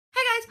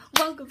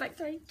welcome back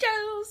to my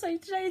channel. So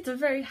today is a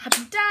very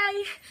happy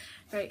day,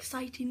 very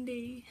exciting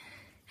day.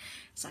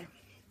 So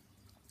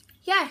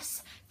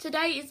yes,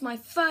 today is my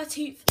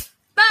 13th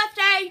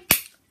birthday.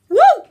 Woo!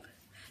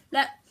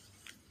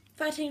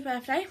 13th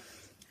birthday,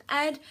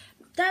 and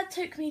Dad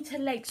took me to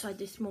Lakeside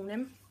this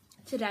morning,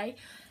 today,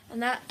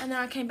 and then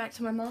I came back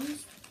to my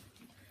mum's.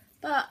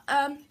 But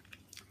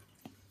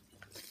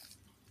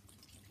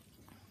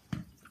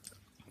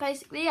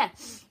basically, yeah.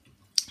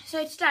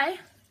 So today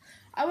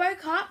I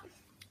woke up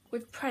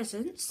with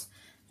presents.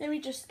 Let me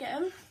just get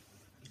them.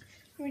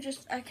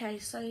 Okay,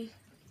 so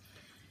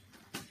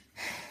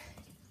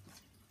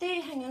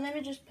hang on, let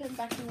me just put them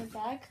back in the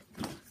bag.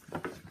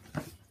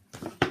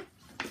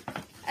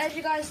 As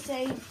you guys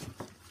see,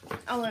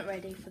 I wasn't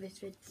ready for this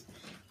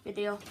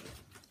video.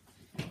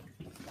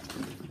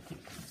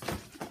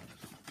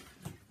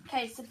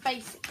 Okay, so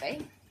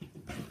basically,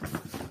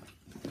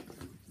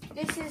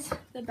 this is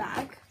the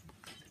bag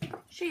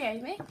she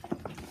gave me.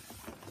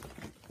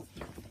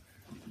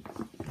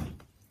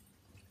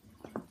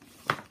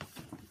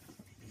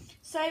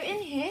 So in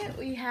here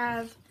we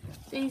have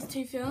these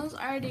two films.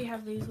 I already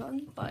have these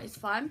ones, but it's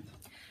fine.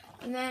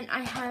 And then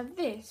I have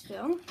this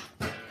film.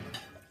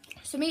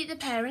 So Meet the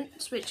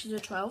Parents, which is a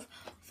 12,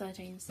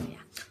 13, so yeah.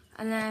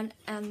 And then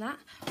that.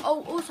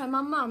 Oh, also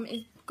my mum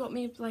got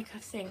me like a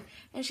thing,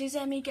 and she's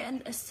let me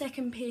getting a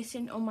second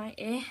piercing on my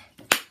ear.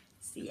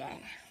 So yeah,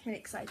 I'm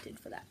excited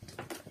for that.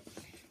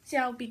 So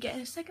I'll be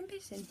getting a second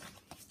piercing.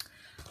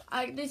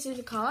 This is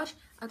a card,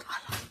 and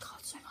I like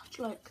cards so much.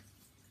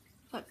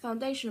 Like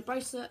foundation, a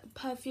bracelet,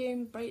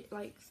 perfume,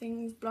 like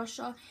things,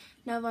 blusher,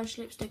 nail varnish,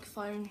 lipstick,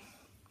 phone,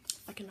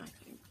 like a nice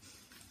thing.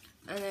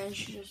 And then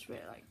she just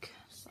really like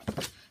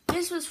stuff.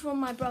 This was from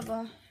my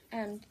brother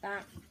and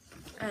that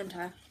and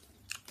her.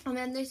 And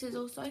then this is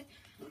also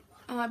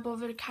my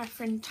brother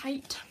Catherine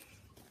Tate.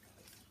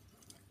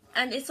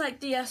 And it's like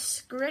the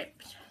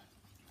script.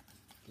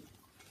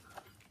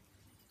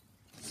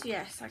 So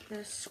yeah, it's like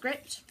the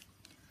script.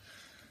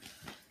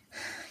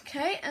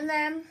 Okay, and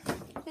then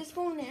this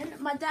morning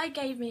my dad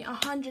gave me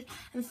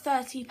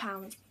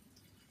 £130.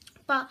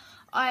 But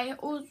I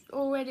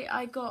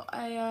got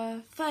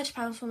a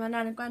 £30 from my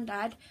nan and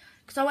granddad,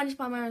 because I wanted to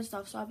buy my own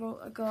stuff. So I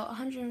got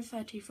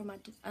 130 from my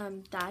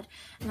dad,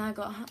 and I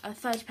got a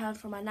 £30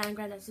 from my nan and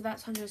granddad. So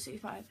that's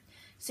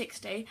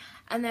 165.60.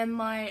 And then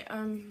my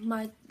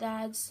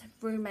dad's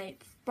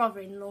roommate's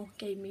brother-in-law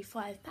gave me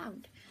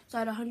 £5. So I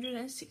had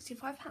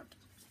 £165.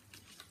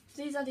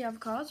 These are the other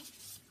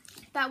cards.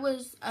 That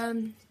was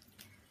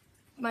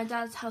my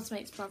dad's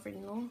housemate's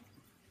brother-in-law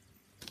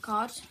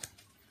card.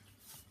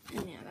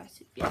 And yeah,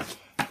 that's it. Yeah.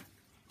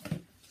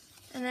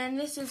 And then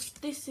this is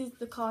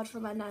the card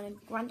from my nan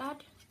and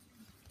granddad.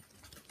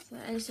 So,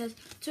 and it says,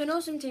 to an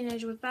awesome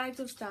teenager with bags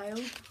of style.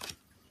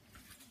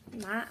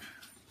 And that.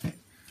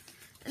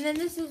 And then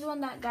this is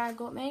one that Dad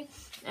got me,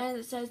 and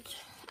it says,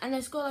 and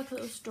it's got like a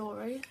little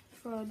story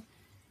from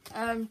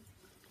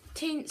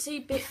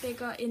teensy bit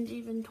bigger and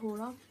even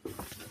taller.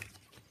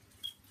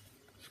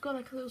 It's got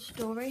like a little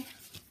story.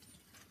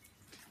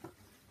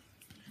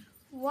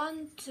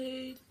 1,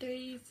 2,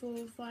 3,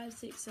 4, 5,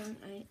 6, 7,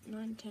 8,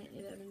 9, 10,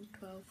 11,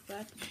 12,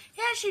 13.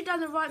 He actually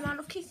done the right amount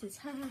of kisses.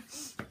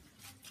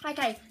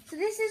 Okay, so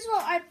this is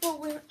what I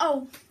bought with.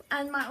 Oh,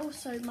 and my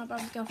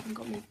brother's girlfriend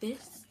got me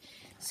this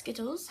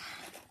Skittles,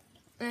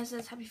 and it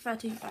says Happy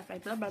 13th birthday,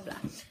 blah blah blah.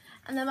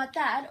 And then my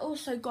dad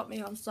also got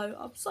me one, so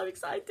I'm so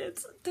excited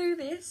to do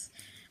this.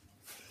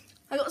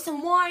 I got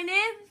some wine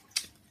here.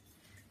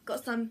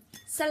 Got some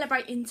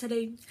celebrating to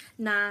do.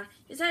 Nah,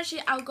 it's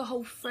actually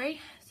alcohol free,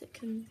 as you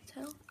can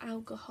tell,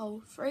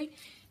 alcohol free,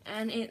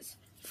 and it's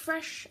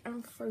fresh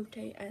and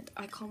fruity, and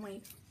I can't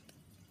wait.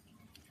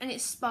 And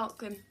it's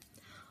sparkling.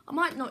 I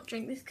might not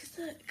drink this because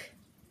look,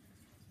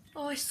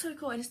 oh, it's so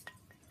good.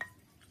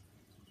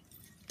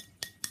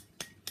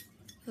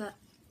 Look,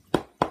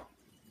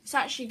 it's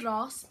actually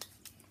glass,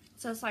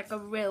 so it's like a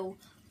real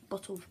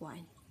bottle of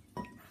wine.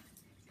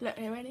 Look,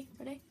 are you ready?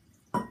 Ready?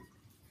 So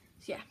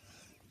yeah.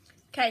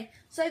 Okay,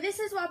 so this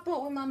is what I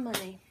bought with my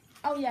money.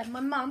 Oh yeah, my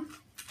mum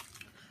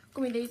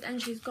got me these,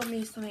 and she's got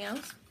me something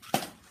else.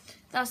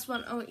 That's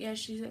one. Oh yeah,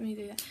 she's let me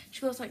do that. She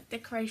got like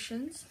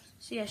decorations.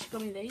 So yeah, she got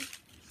me these.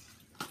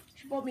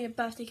 She bought me a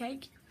birthday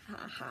cake.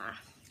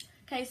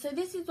 Okay, so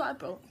this is what I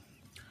bought.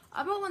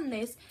 I bought one of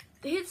this.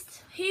 He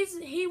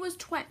was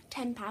 £10.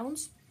 Oh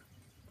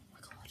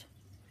my god.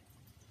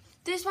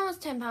 This one was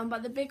 £10,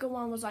 but the bigger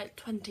one was like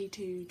 £20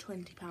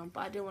 £20. But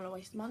I didn't want to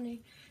waste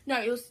money.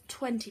 No, it was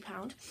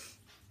 £20.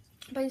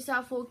 But instead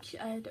I thought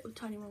the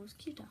tiny one was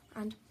cuter,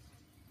 and it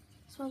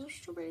smells of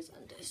strawberries,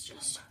 and it's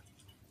just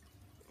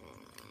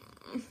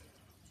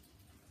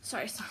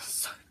sorry, it smells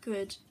so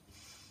good.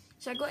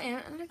 So I got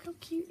it, and look how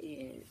cute he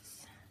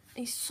is.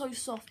 He's so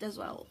soft as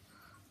well.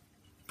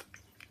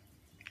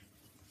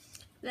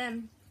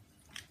 Then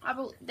I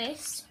bought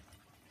this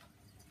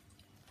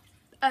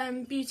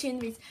Beauty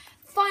and the Beast.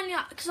 Finally,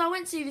 because I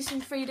went to see this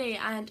in 3D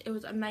and it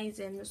was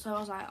amazing, so I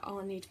was like, oh,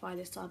 I need to buy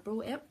this, so I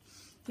brought it.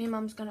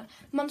 Mum's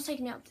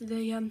taking me up to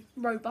the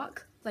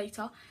Roebuck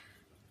later,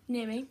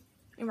 near me,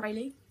 in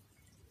Rayleigh.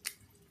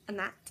 and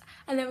that.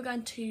 And then we're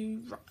going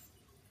to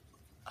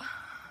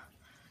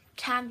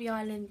Canvey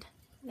Island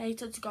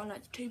later to go on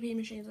like the 2p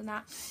machines and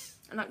that,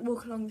 and like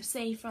walk along the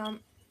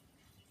seafront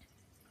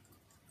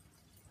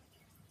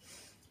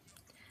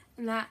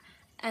and that,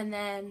 and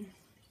then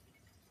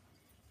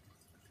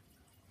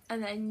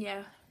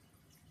yeah,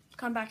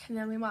 come back and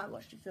then we might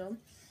watch the film.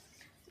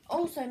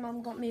 Also,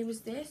 Mum got me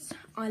was this.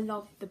 I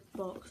love the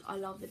box. I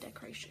love the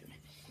decoration.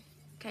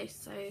 Okay,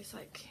 so it's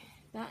like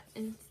that,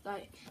 and it's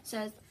like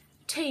says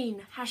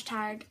teen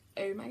hashtag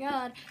oh my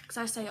god, because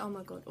I say oh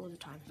my god all the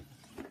time.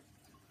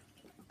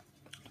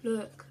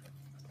 Look,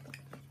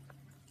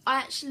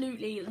 I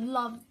absolutely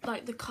love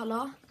like the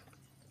colour.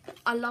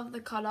 I love the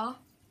colour.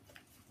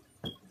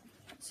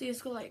 See,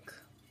 it's got like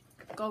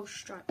gold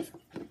stripes,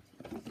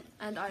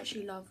 and I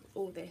actually love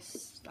all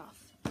this stuff.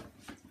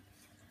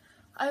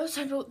 I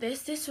also bought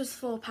this. This was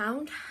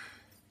 £4.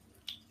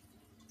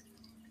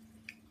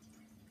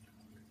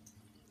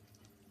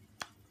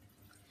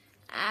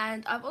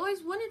 And I've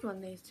always wanted one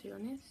of these, to be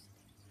honest.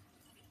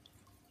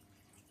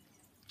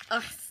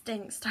 Ugh, it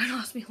stinks. Don't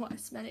ask me why I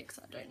smell it, because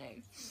I don't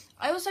know.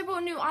 I also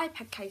bought a new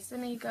iPad case. Let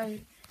me go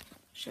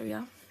show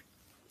you.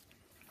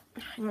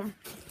 Hang on.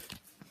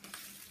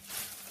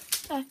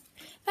 Oh,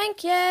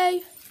 thank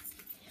you.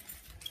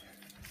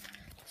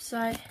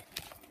 So,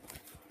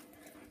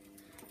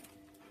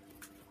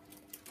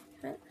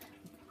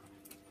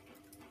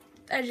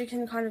 as you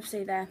can kind of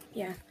see there,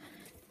 yeah,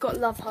 got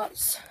love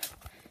hearts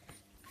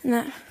and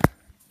that.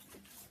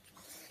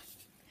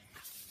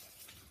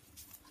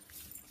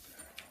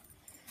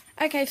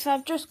 Okay, so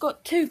I've just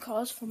got 2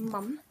 cards from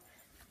Mum.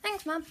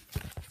 Thanks, Mum.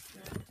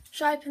 Yeah.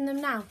 Should I open them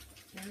now?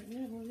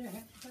 Yeah, well, yeah,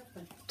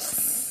 exactly.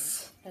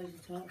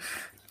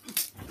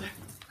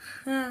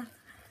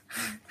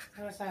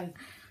 How I say?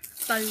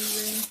 So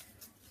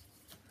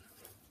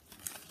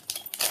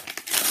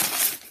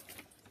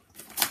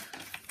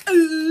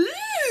ooh!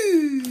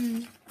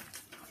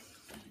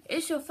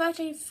 It's your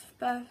 13th,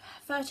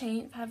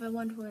 have a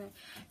wonderful day.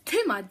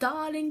 To my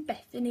darling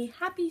Bethany,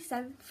 happy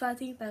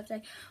 13th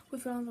birthday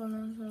with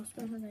one,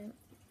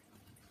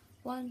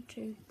 1,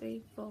 2,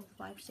 3, 4,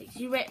 5, 6.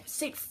 You read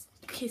 6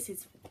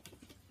 kisses.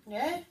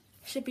 Yeah?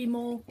 Should be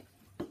more.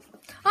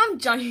 I'm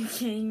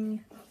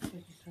joking.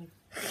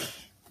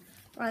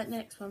 Right,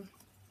 next one.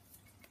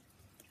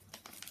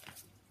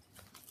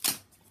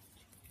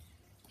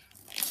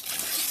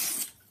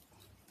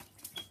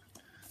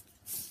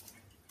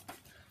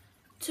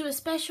 To a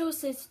special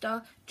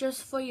sister,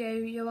 just for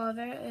you. You are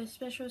a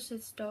special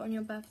sister. On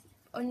your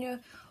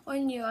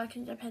on you, I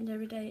can depend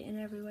every day in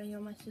every way. You're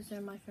my sister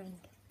and my friend.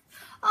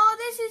 Oh,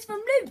 this is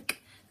from Luke.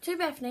 To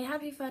Bethany,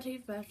 happy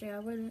 13th birthday. I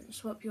wouldn't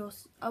swap you,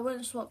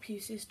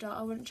 sister.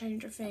 I wouldn't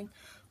change a thing.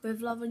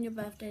 With love on your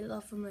birthday,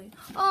 love from me.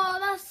 Oh,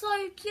 that's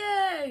so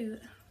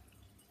cute.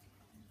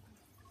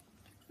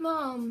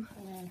 Mum,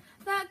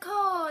 that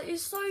card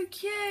is so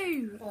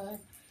cute. Why?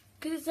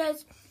 Because it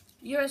says,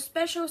 you're a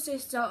special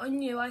sister.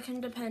 On you, I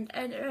can depend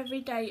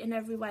every day in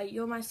every way.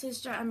 You're my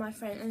sister and my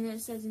friend. And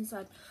it says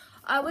inside,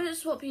 I wouldn't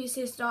swap you,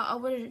 sister. I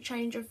wouldn't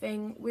change a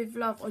thing. With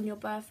love on your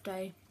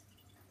birthday.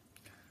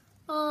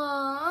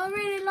 Oh, I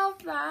really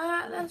love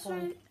that. That's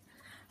really,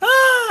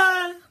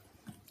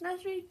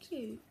 that's really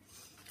cute.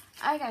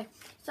 Okay,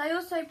 so I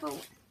also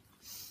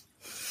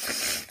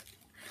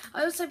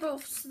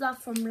bought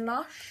stuff from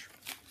Lush.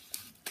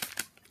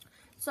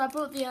 So I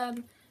bought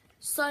the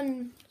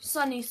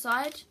sunny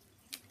side.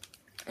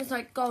 It's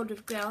like gold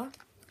with glitter,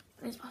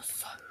 and it smells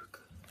so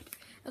good.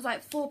 It's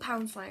like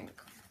 £4 something.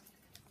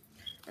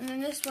 And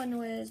then this one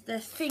was the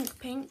Think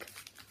Pink.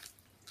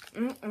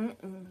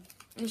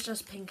 It's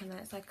just pink and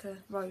it's like a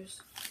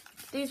rose.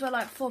 These were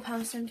like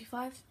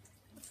 £4.75.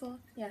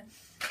 Yeah.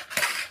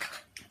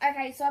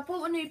 Okay, so I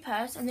bought a new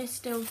purse, and this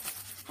still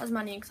has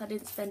money because I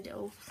didn't spend it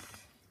all.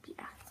 But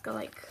yeah, it's got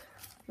like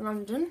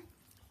London,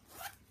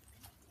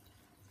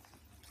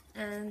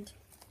 and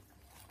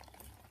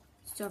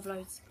still have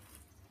loads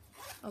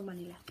of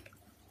money left.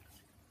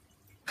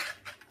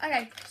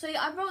 Okay, so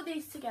I brought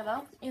these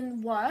together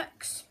in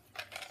Works.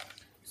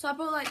 So I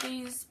bought like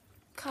these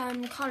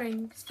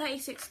colouring,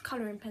 36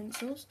 colouring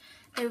pencils.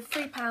 They were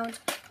 £3,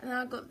 and then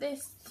I got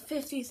this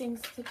 50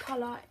 things to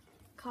colour.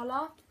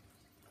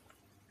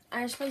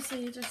 And it's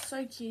basically just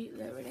so cute,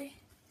 literally.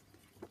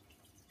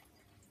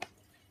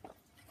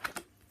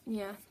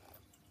 Yeah.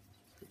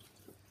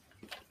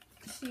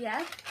 So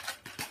yeah.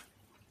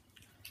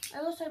 I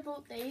also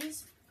bought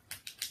these.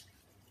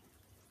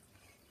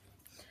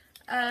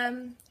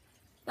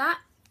 That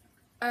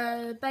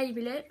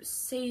Baby Lips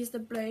Seize the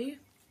Blue.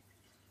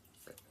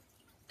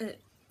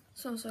 It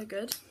smells so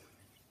good.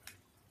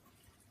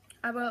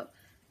 I bought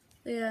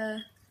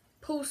the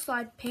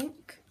Poolside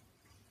Pink.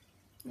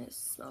 It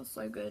smells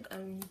so good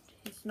and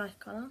it's a nice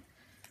colour.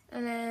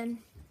 And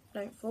then,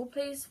 don't fall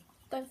please,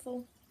 don't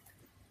fall.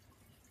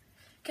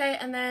 Okay,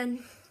 and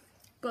then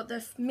got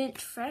the Mint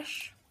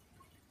Fresh.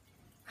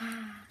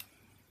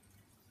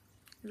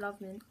 Love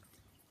mint.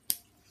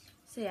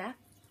 So yeah.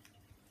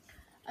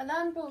 And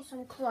then bought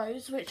some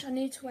clothes, which I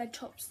need to wear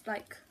tops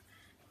like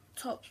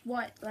tops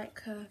white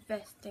like a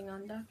vest thing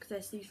under because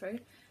they're see-through.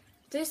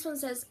 This one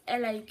says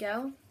LA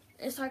Girl.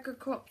 It's like a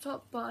crop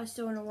top, but I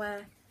still want to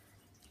wear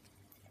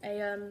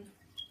a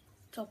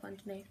top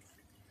underneath.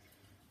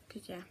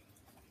 Cause yeah.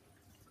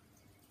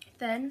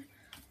 Then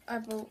I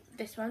bought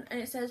this one, and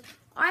it says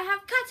I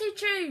have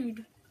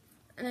catitude,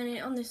 and then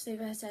on this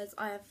sleeve it says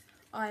I've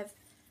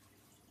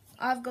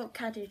got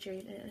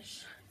catitude, and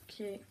it's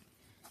cute.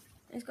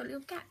 It's got a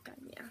little cat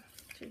gun, yeah,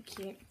 it's really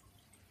cute.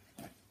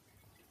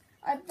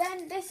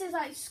 Then this is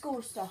like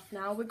school stuff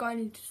now. We're going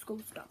into school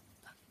stuff.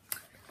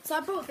 So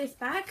I bought this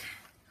bag,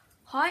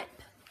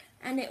 Hype,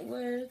 and it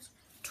was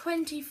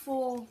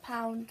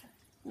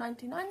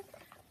 £24.99,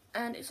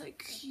 and it's like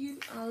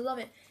cute, and I love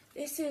it.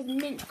 This is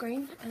mint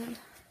green, and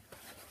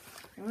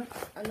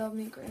I love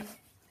mint green.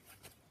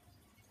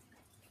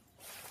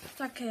 It's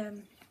like a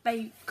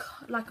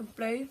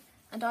blue,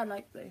 and I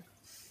like blue.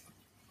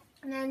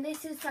 And then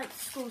this is like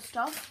school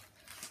stuff.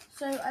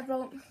 So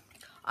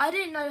I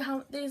didn't know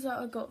how, these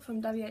are I got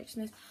from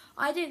WH&S.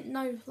 I didn't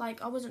know,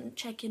 like, I wasn't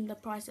checking the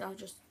price, I was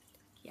just,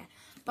 yeah.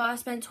 But I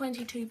spent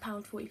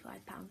 £22.45.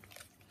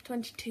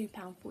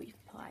 £22.45.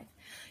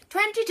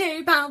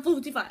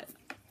 £22.45. Got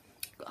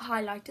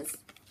highlighters,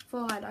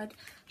 4 highlight.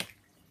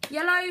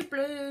 Yellow,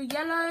 blue,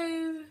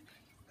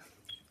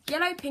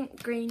 yellow,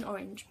 pink, green,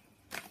 orange.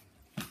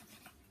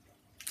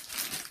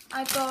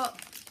 I got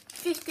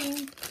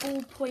 15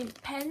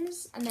 ballpoint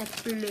pens, and they're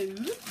blue.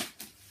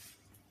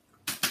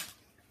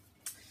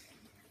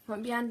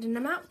 Won't be handing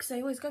them out because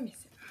they always go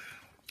missing.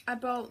 I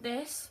bought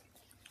this.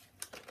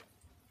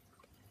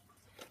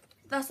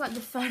 That's like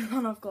the third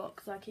one I've got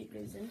because I keep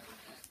losing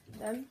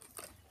them.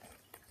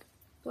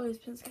 What is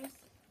pencils?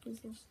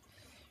 This is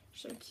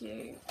so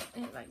cute.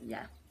 And like,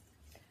 yeah.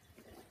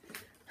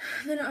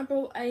 Then I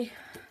bought a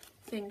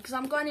thing because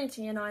I'm going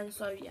into year 9,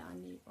 so yeah, I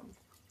need one.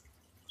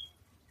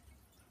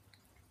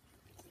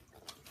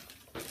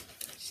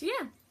 So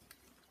yeah.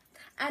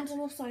 And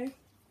also,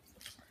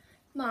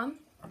 Mum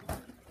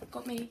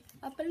got me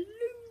a balloon.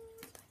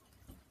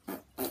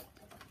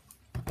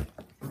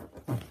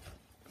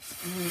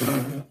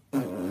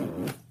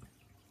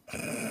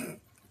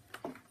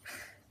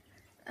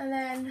 And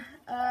then,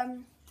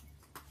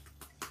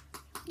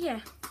 yeah,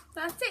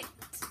 that's it.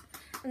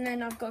 And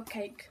then I've got a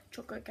cake,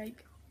 chocolate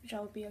cake, which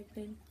I'll be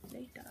opening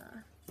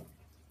later.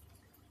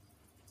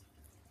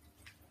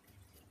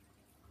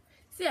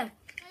 So yeah, I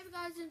hope you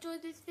guys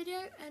enjoyed this video,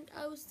 and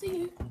I will see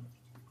you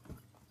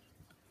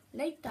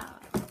later.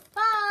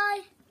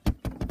 Bye!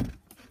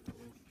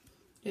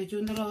 They're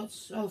doing the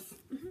lights off.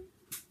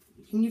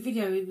 Can you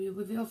video it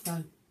with it off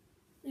though?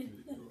 Yeah.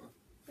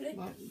 Ready?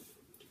 Right.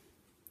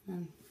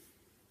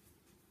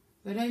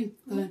 Ready?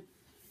 Go on.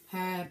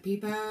 Happy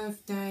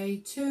birthday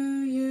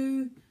to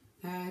you.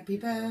 Happy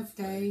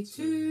birthday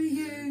to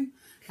you.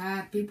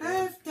 Happy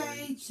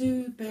birthday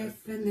to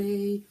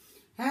Bethany.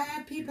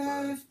 Happy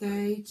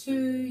birthday to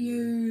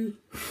you.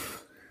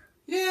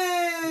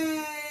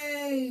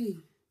 Yay!